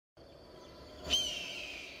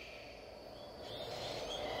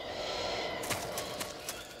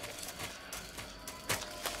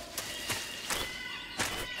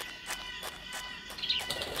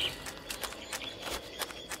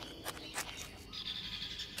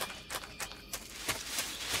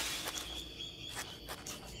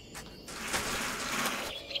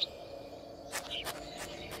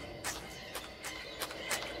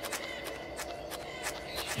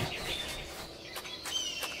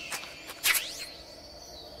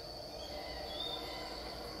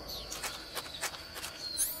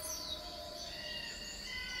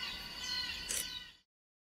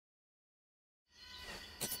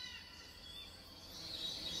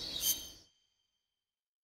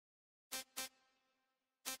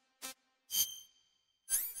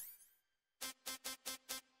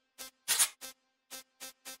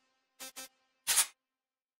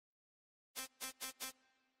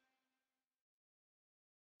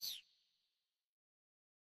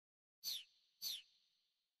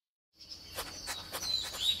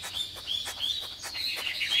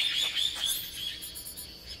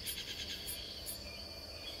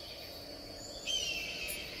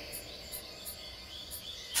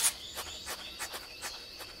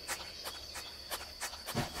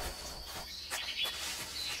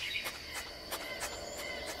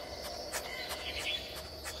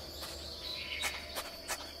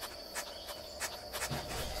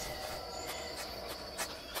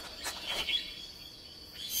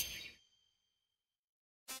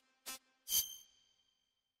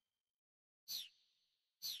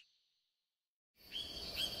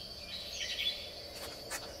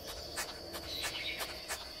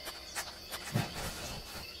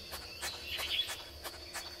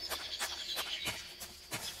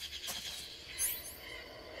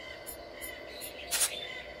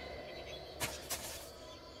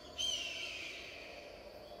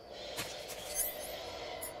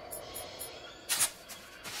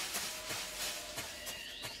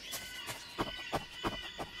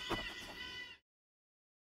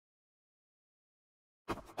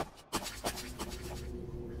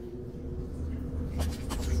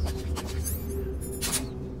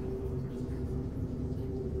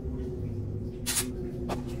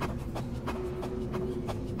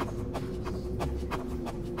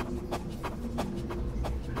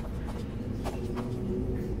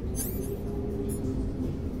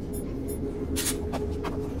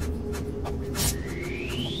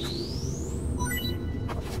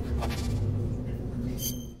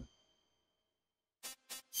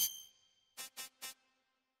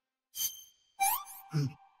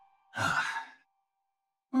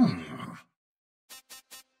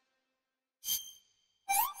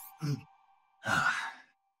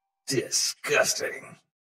Disgusting.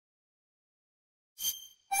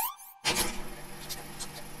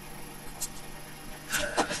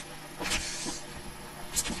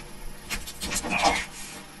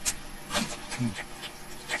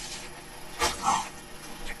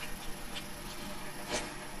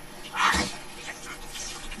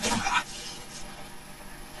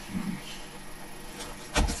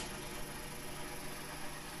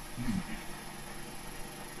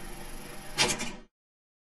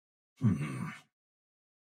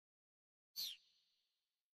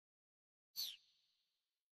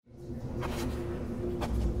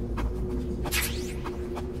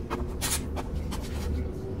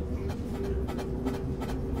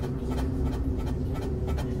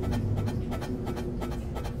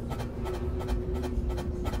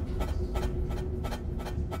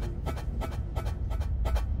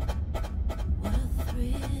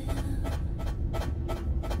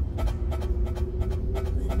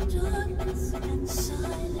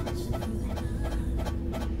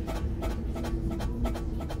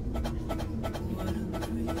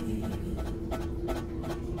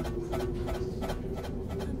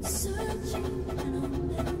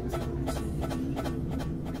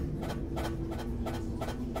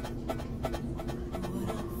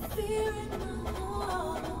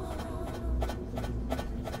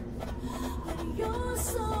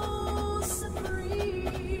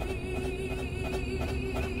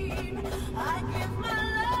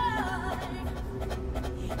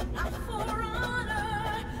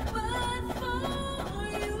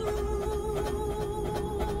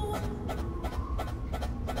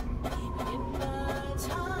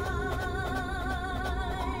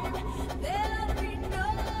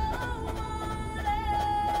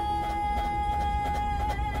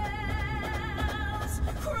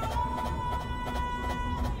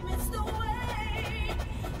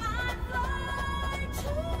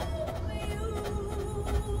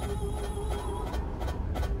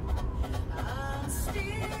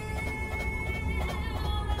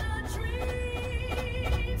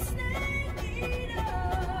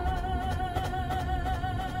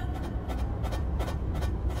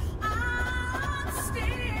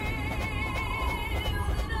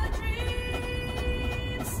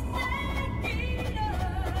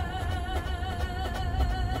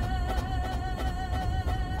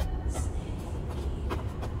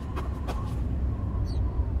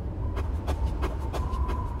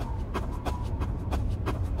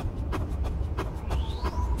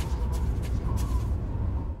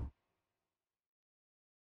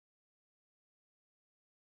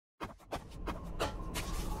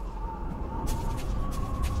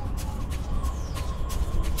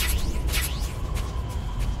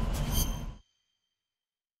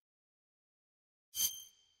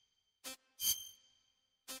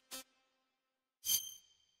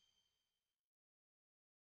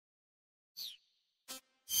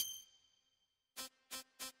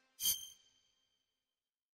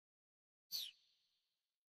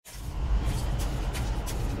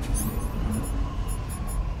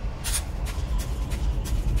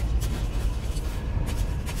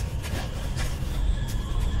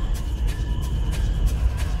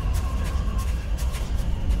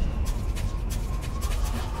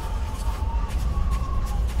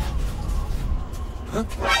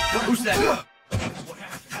 Who's that?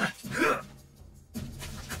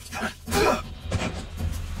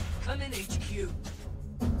 Come in, HQ.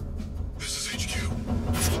 This is HQ.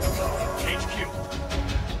 HQ.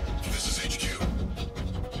 This is HQ.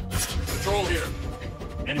 Patrol here.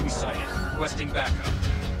 Enemy sighted. Requesting backup.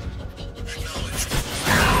 Acknowledged.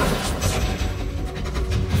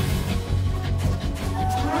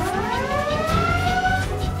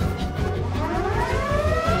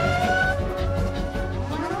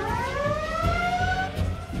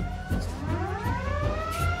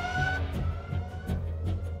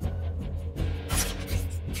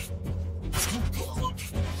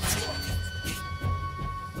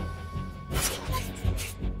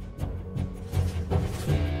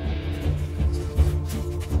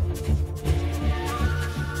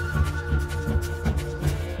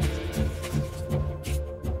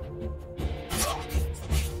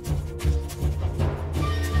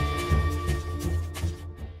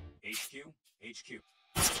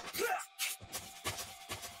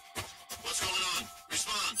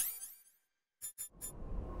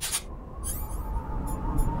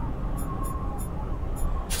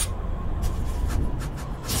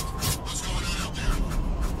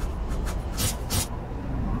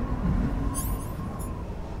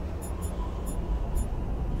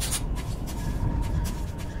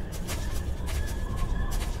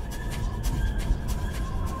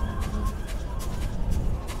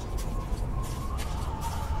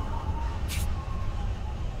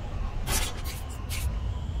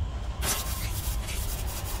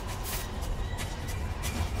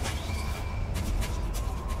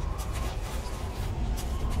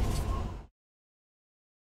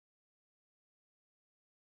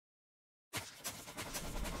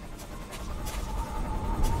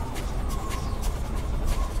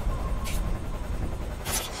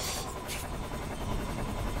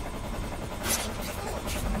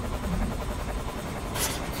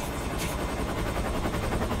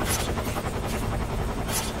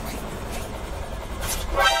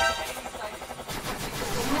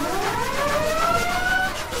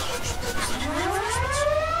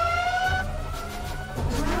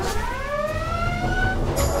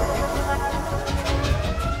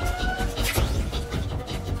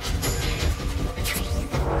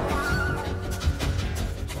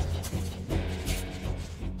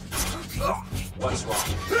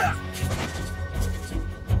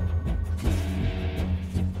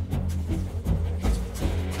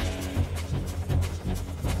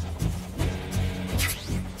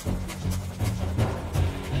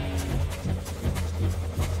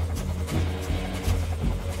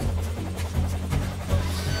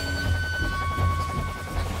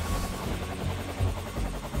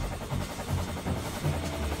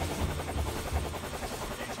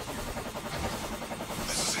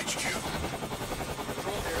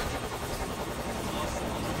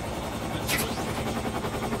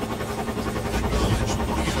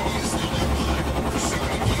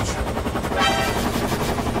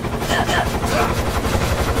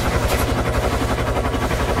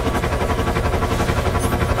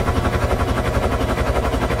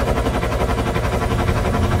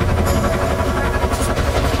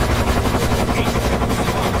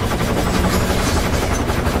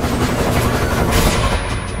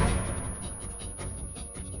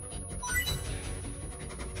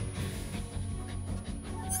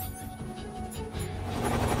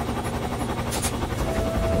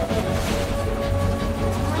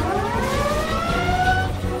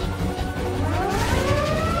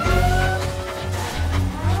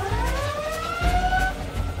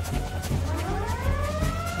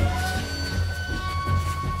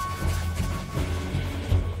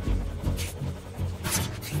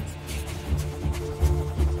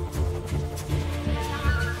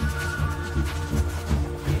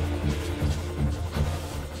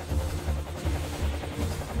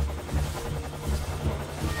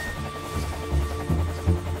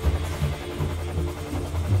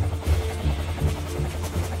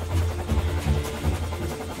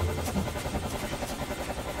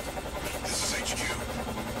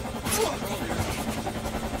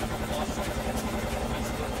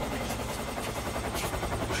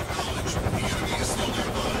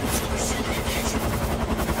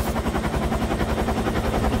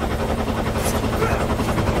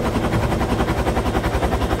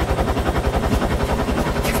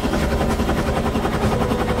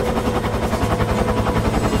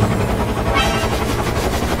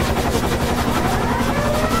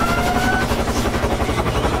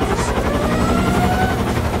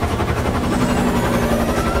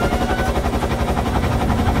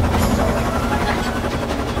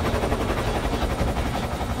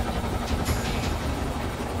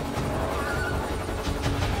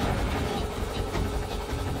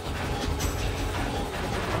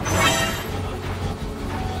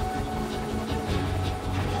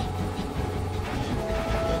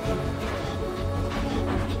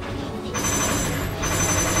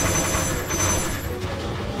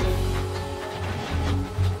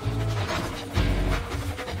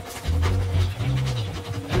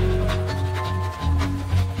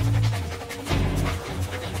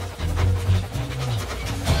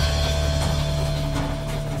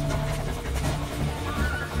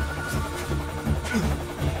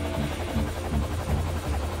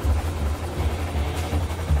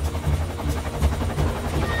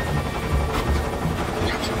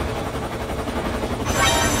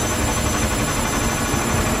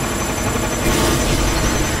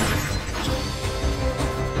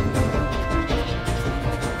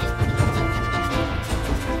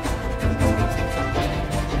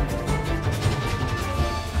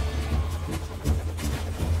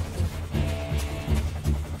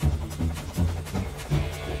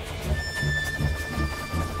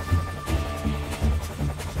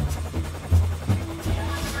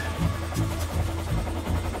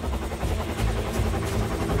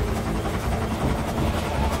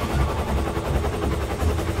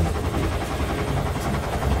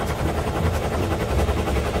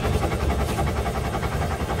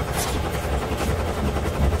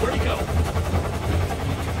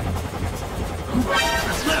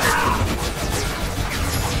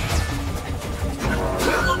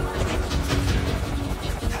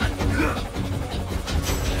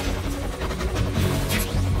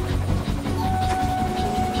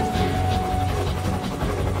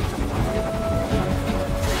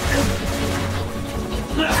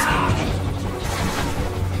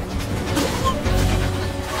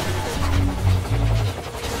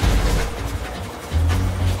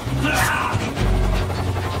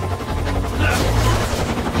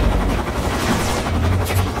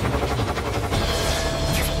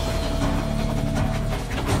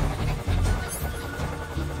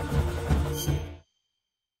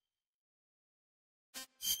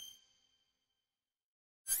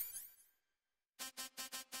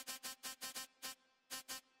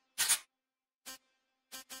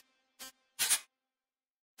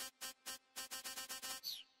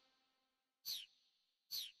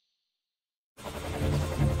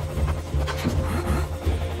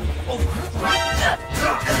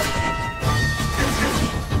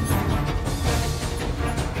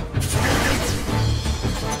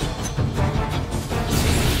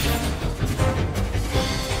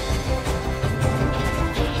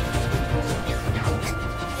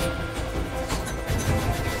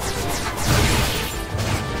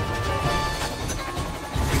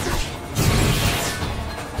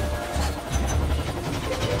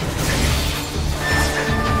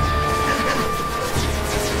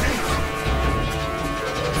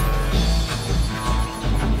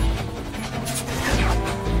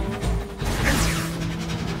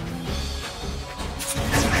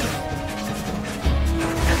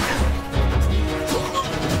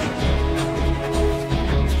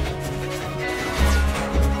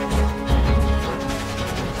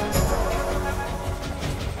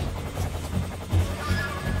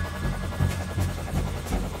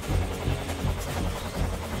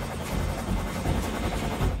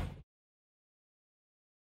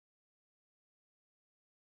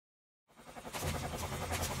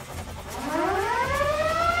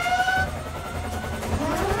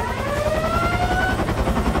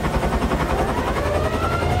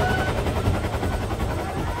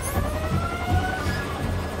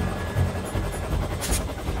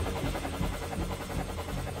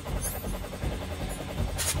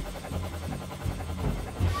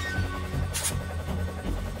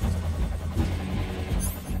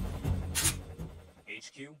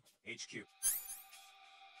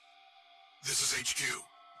 This is HQ.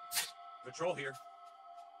 Patrol here.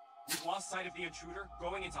 We've lost sight of the intruder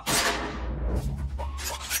going into hiding.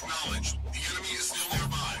 Acknowledged. The enemy is still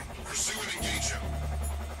nearby. Pursue and engage him.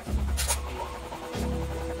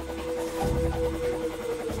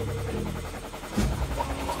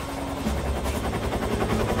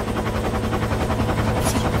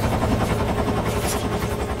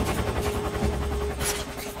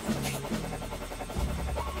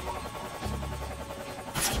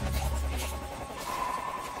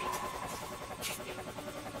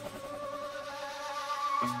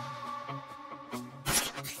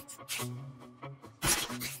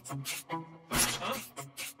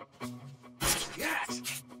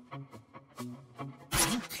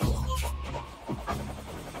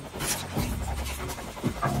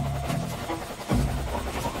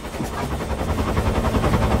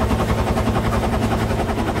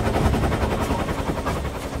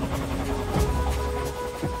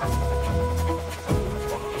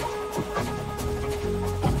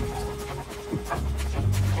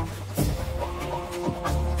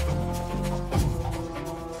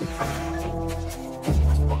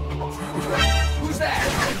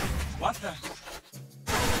 What the?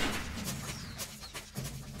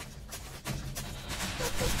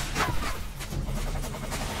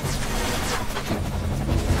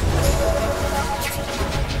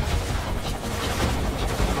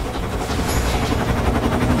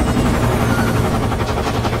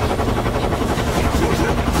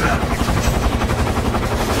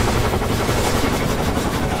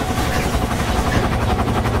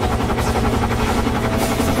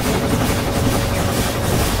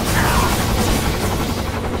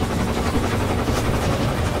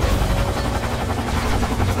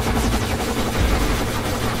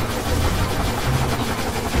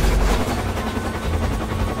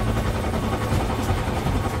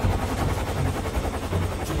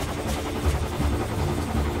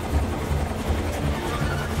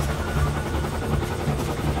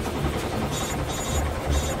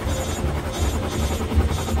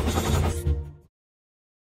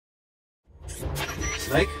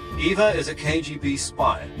 Snake, EVA is a KGB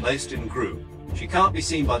spy placed in Gru. She can't be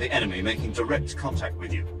seen by the enemy making direct contact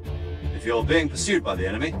with you. If you're being pursued by the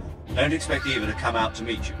enemy, don't expect EVA to come out to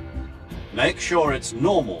meet you. Make sure it's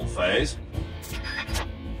normal phase.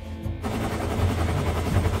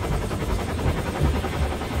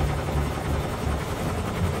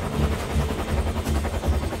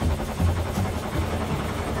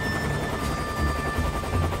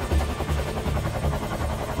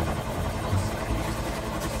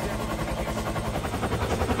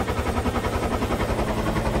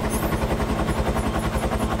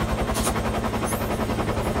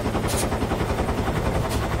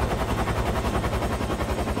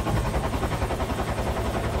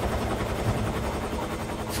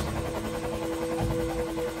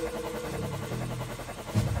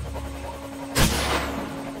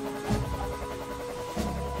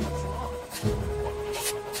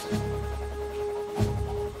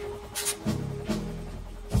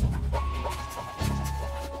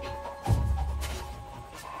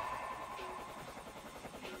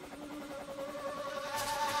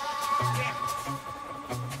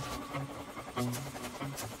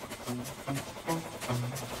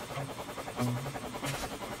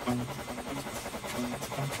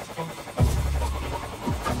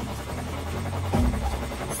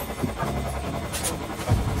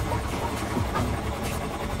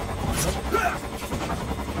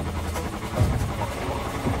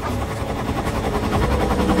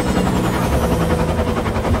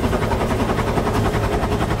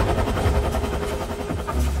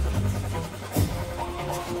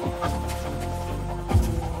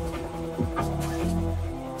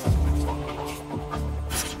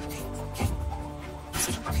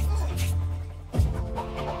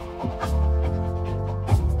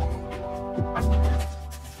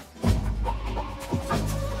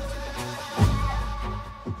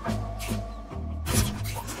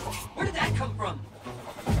 Where did that come from?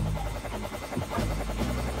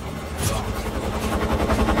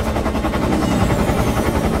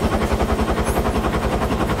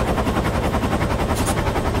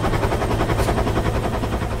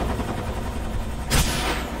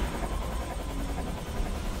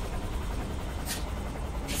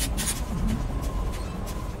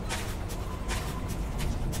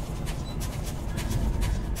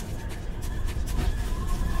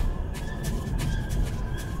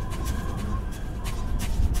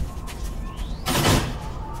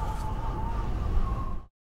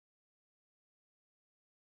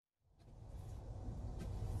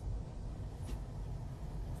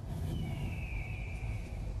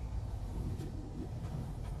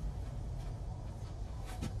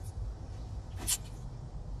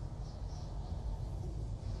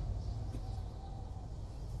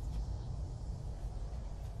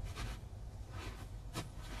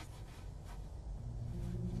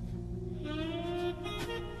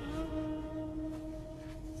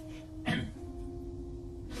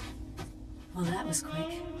 was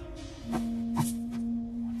quick.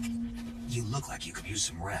 You look like you could use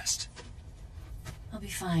some rest. I'll be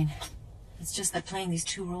fine. It's just that playing these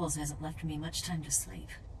 2 roles hasn't left me much time to sleep.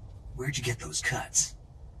 Where'd you get those cuts?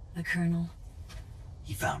 The Colonel.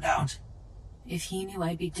 He found out? If he knew,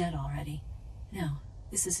 I'd be dead already. No,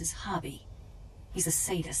 this is his hobby. He's a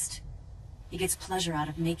sadist. He gets pleasure out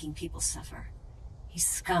of making people suffer. He's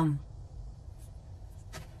scum.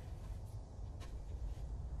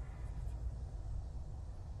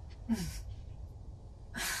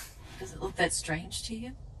 Does it look that strange to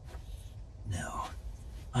you? No.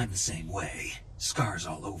 I'm the same way. Scars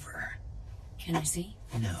all over. Can I see?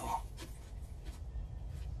 No.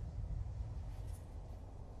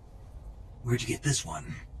 Where'd you get this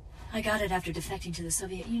one? I got it after defecting to the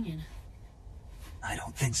Soviet Union. I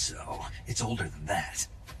don't think so. It's older than that.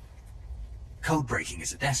 Code breaking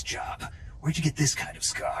is a desk job. Where'd you get this kind of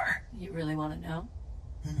scar? You really want to know?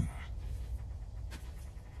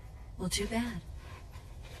 Well, too bad.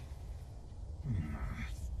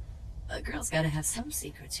 A girl's gotta have some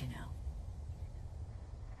secrets, you know.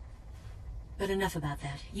 But enough about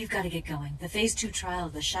that. You've got to get going. The Phase 2 trial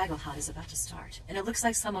of the Shagohod is about to start, and it looks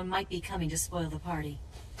like someone might be coming to spoil the party.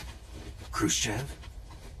 Khrushchev?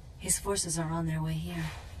 His forces are on their way here.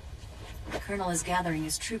 The Colonel is gathering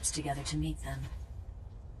his troops together to meet them.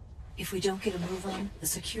 If we don't get a move on, the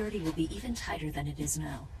security will be even tighter than it is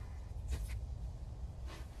now.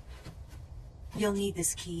 You'll need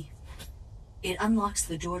this key. It unlocks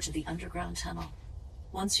the door to the underground tunnel.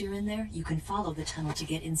 Once you're in there, you can follow the tunnel to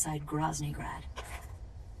get inside Groznygrad.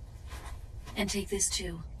 And take this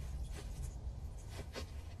too.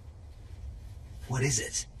 What is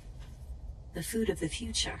it? The food of the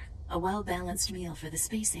future. A well-balanced meal for the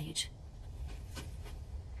space age.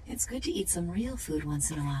 It's good to eat some real food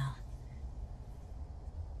once in a while.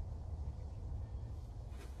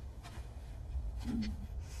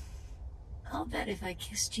 I'll bet if I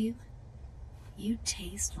kissed you, you'd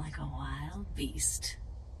taste like a wild beast.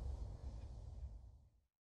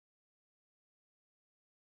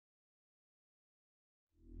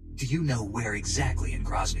 Do you know where exactly in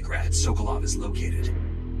Groznygrad Sokolov is located?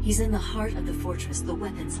 He's in the heart of the fortress, the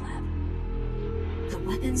weapons lab. The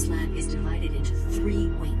weapons lab is divided into 3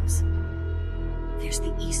 wings. There's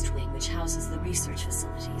the East Wing, which houses the research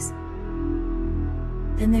facilities.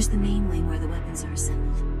 Then there's the main wing where the weapons are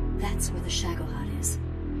assembled. That's where the Shagohod is.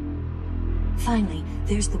 Finally,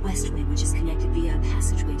 there's the West Wing, which is connected via a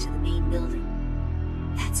passageway to the main building.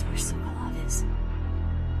 That's where Sokolov is.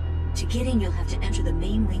 To get in, you'll have to enter the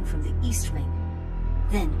main wing from the East Wing.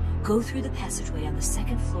 Then, go through the passageway on the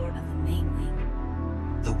 2nd floor of the main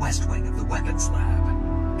wing. The West Wing of the weapons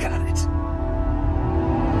lab. Got it.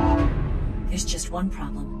 There's just one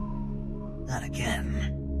problem. Not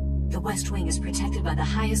again. The West Wing is protected by the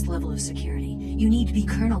highest level of security. You need to be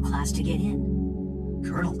Colonel class to get in.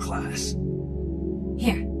 Colonel class?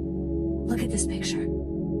 Here, look at this picture.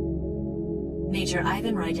 Major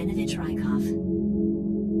Ivan Rydenovich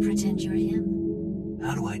Rykov. Pretend you're him.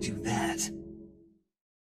 How do I do that?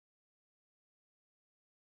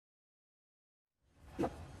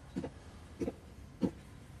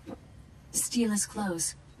 Steal his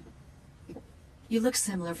clothes. You look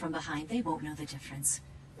similar from behind. They won't know the difference.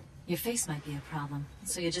 Your face might be a problem,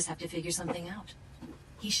 so you'll just have to figure something out.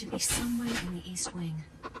 He should be somewhere in the East Wing.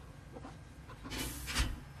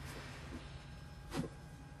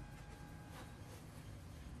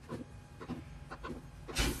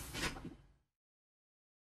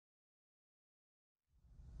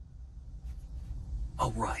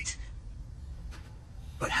 All right.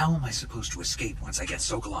 But how am I supposed to escape once I get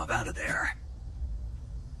Sokolov out of there?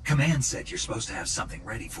 Command said you're supposed to have something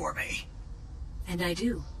ready for me. And I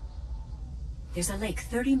do. There's a lake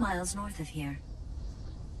 30 miles north of here.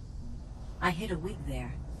 I hid a wig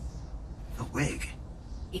there. A wig?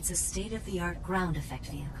 It's a state-of-the-art ground effect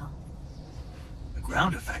vehicle. A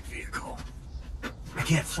ground effect vehicle? I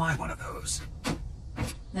can't fly one of those.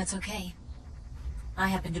 That's okay. I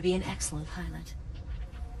happen to be an excellent pilot.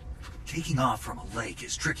 Taking off from a lake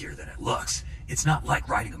is trickier than it looks. It's not like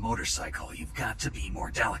riding a motorcycle. You've got to be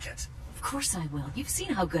more delicate. Of course I will. You've seen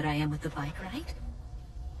how good I am with the bike, right?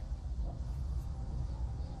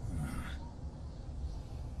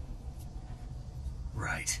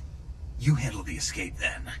 Right. You handle the escape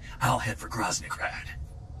then. I'll head for Groznygrad.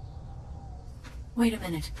 Wait a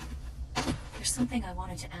minute. There's something I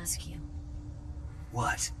wanted to ask you.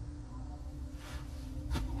 What?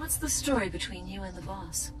 What's the story between you and the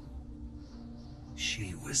boss?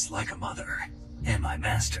 She was like a mother, and my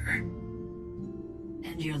master.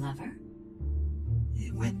 And your lover?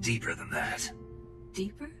 It went deeper than that.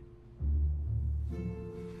 Deeper?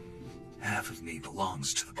 Half of me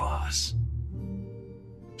belongs to the boss.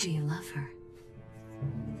 Do you love her?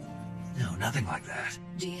 No, nothing like that.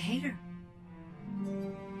 Do you hate her?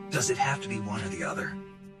 Does it have to be one or the other?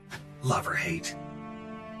 Love or hate?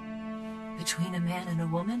 Between a man and a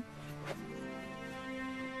woman?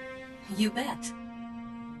 You bet.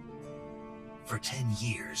 For 10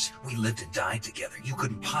 years, we lived and died together. You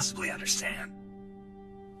couldn't possibly understand.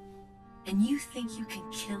 And you think you can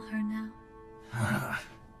kill her now?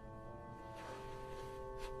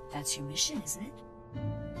 That's your mission, isn't it?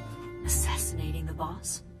 Assassinating the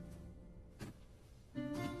boss?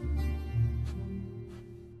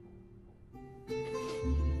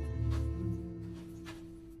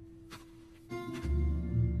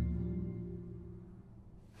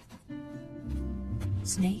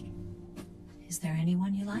 Snake? Is there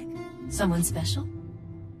anyone you like? Someone special?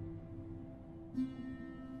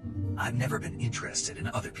 I've never been interested in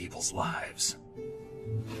other people's lives.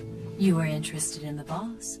 You were interested in the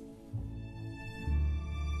boss.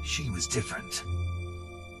 She was different.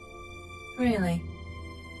 Really?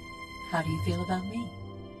 How do you feel about me?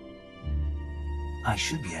 I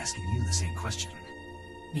should be asking you the same question.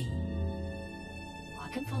 Me? I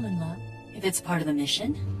can fall in love if it's part of the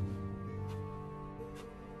mission.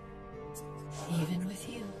 Even with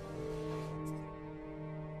you.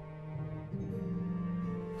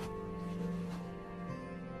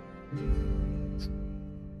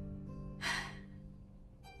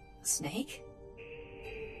 Snake?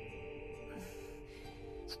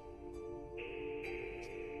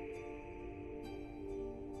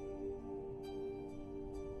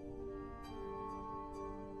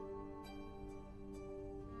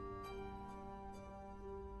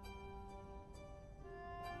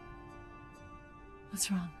 What's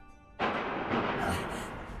wrong?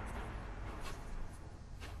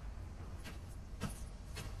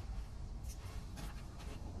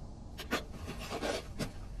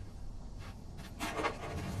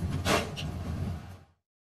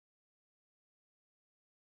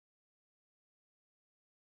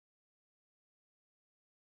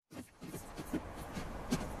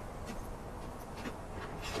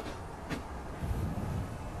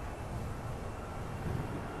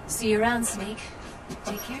 See you around, Snake.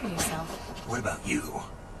 Take care of yourself. What about you?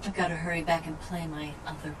 I've got to hurry back and play my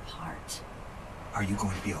other part. Are you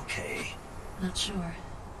going to be okay? Not sure.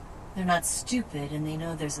 They're not stupid, and they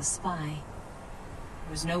know there's a spy.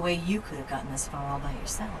 There was no way you could have gotten this far all by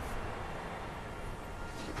yourself.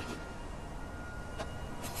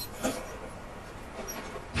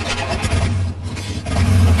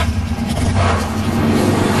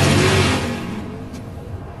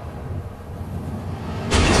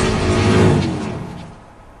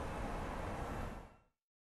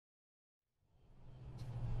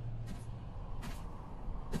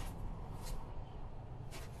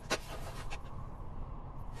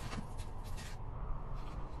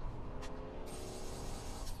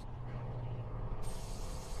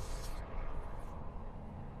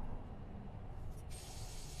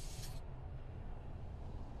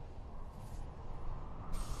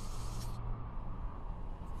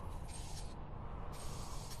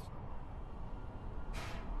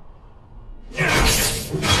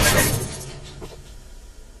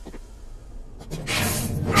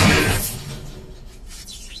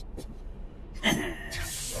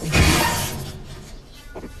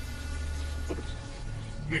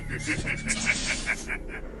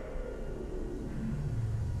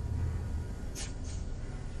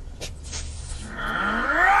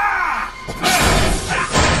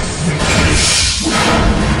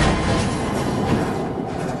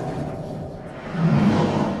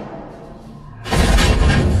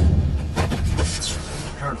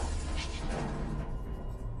 Colonel,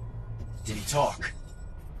 did he talk?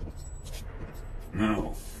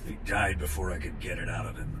 No, he died before I could get it out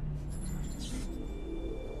of him.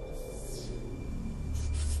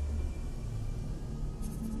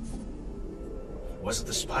 Wasn't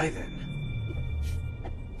the spy then?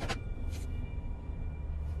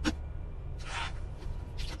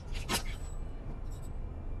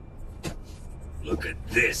 Look at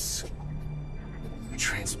this. A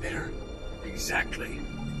transmitter? Exactly.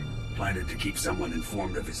 Planted to keep someone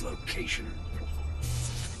informed of his location.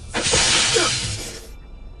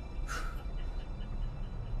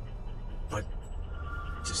 But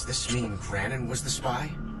does this mean Brannon was the spy?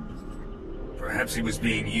 Perhaps he was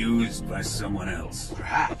being used by someone else.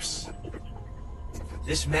 Perhaps.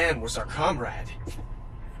 This man was our comrade.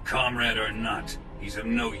 Comrade or not, he's of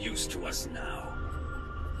no use to us now.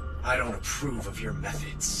 I don't approve of your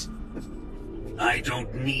methods. I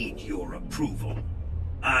don't need your approval.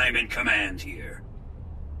 I'm in command here.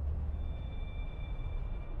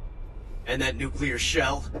 And that nuclear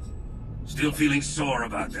shell? Still feeling sore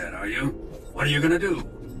about that, are you? What are you gonna do?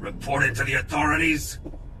 Report it to the authorities?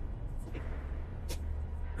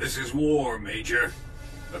 This is war, Major.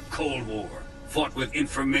 A Cold War, fought with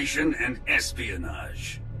information and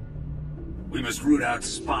espionage. We must root out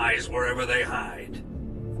spies wherever they hide.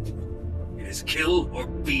 It is kill or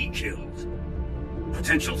be killed.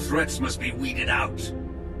 Potential threats must be weeded out.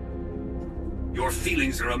 Your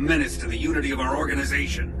feelings are a menace to the unity of our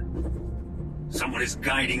organization. Someone is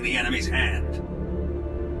guiding the enemy's hand.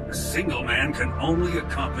 A single man can only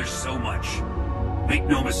accomplish so much. Make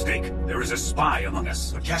no mistake, there is a spy among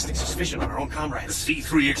us. We're casting suspicion on our own The comrades.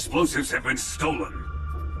 C3 explosives have been stolen.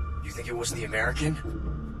 You think it was the American?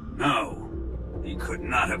 No, he could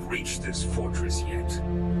not have reached this fortress yet.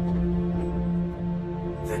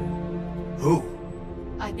 Then who?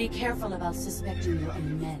 I'd be careful about suspecting your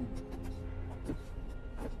own men.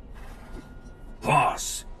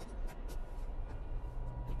 Boss,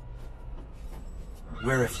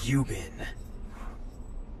 Where have you been?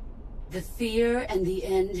 The fear and the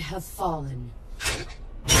end have fallen.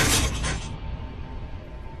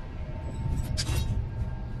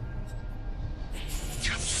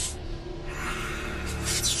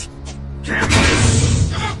 damn this!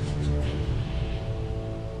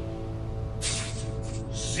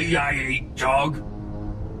 CIA dog?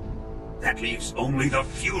 That leaves only the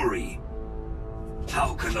Fury.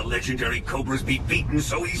 How can the legendary Cobras be beaten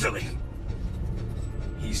so easily?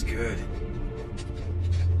 He's good.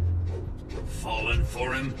 Fallen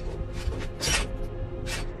for him?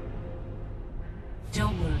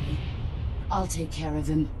 Don't worry. I'll take care of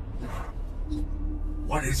him.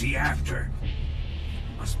 What is he after?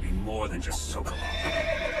 Must be more than just Sokolov.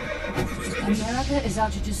 America is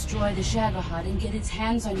out to destroy the Shagohod and get its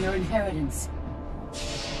hands on your inheritance.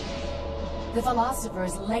 The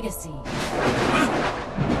Philosopher's legacy.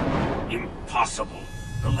 Impossible.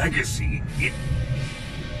 The legacy, it...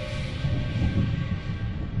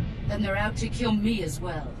 Then they're out to kill me as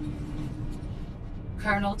well.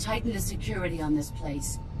 Colonel, tighten the security on this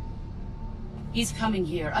place. He's coming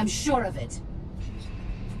here, I'm sure of it.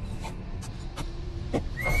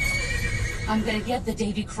 I'm gonna get the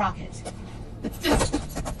Davy Crockett.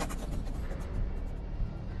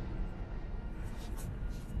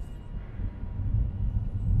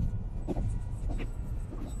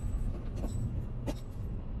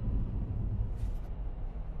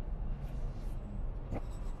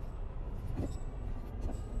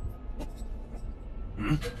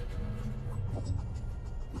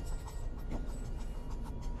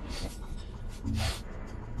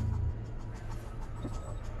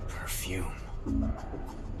 Perfume.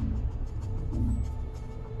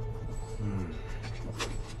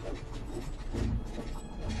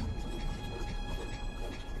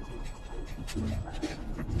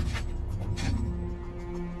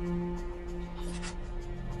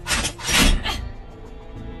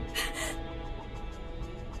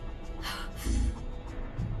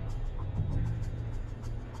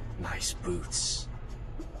 Nice boots.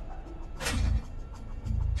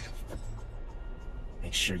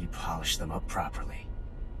 Make sure you polish them up properly.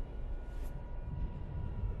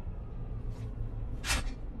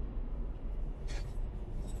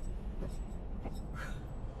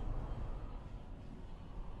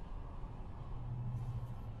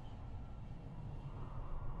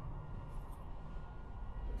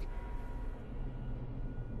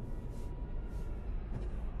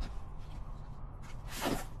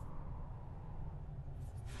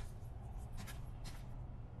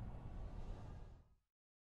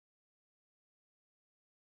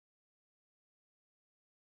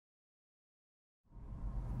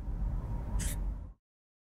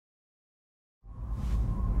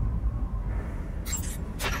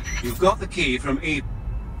 You've got the key from EVA.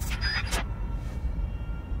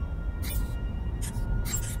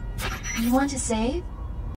 You want to save?